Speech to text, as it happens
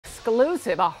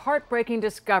exclusive, a heartbreaking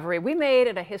discovery we made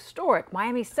at a historic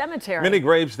Miami cemetery. Many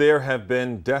graves there have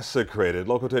been desecrated.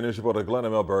 Local 10 News reporter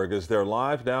Glenna Milberg is there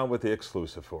live now with the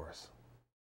exclusive for us.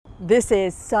 This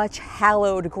is such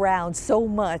hallowed ground. So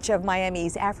much of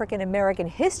Miami's African-American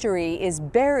history is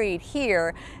buried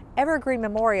here. Evergreen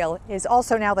Memorial is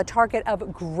also now the target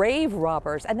of grave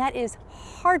robbers, and that is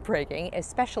heartbreaking,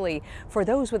 especially for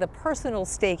those with a personal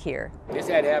stake here. This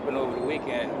had happened over the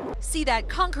weekend. See that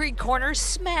concrete corner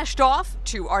smashed off?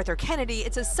 To Arthur Kennedy,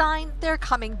 it's a sign they're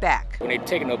coming back. When they're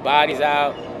taking the bodies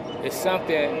out, it's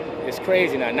something, it's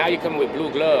crazy now. Now you're coming with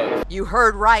blue gloves. You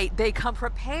heard right. They come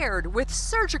prepared with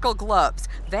surgical gloves,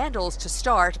 vandals to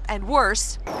start, and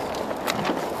worse,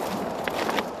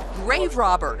 grave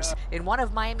robbers in one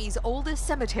of Miami's oldest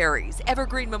cemeteries,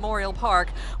 Evergreen Memorial Park,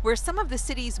 where some of the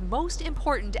city's most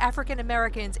important African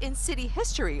Americans in city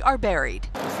history are buried.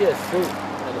 You see a suit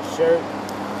and a shirt,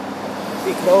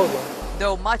 you see clothing.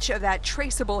 Though much of that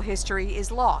traceable history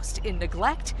is lost in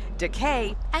neglect,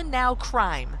 decay, and now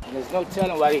crime. And there's no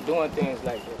telling why they're doing things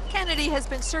like this. Kennedy has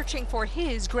been searching for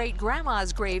his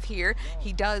great-grandma's grave here.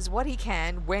 He does what he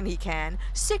can, when he can,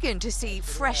 sickened to see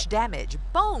fresh damage,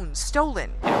 bones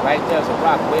stolen. And right there's a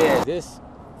rock where this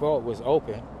vault was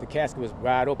open. The casket was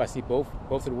wide open. I see both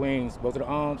of the wings, both of the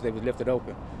arms, they was lifted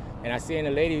open. And I seen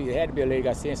a lady, it had to be a lady,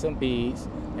 I seen some beads,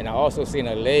 and I also seen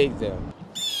a leg there.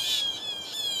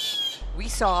 We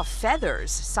saw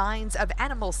feathers, signs of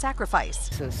animal sacrifice.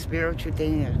 It's a spiritual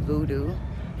thing, it's voodoo.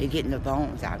 They're getting the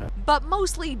bones out of it. But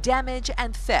mostly damage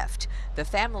and theft. The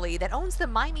family that owns the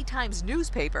Miami Times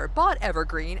newspaper bought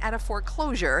Evergreen at a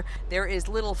foreclosure. There is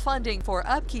little funding for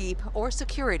upkeep or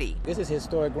security. This is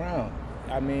historic ground.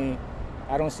 I mean,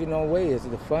 I don't see no way. It's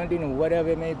the funding or whatever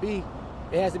it may be.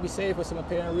 It has to be saved for some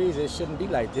apparent reason. It shouldn't be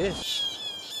like this.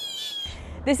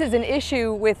 This is an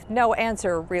issue with no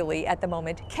answer, really, at the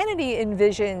moment. Kennedy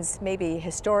envisions maybe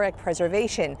historic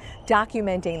preservation,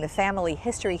 documenting the family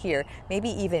history here, maybe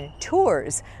even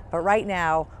tours. But right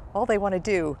now, all they want to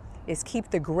do is keep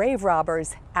the grave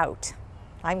robbers out.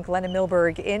 I'm Glenna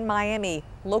Milberg in Miami,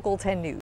 Local 10 News.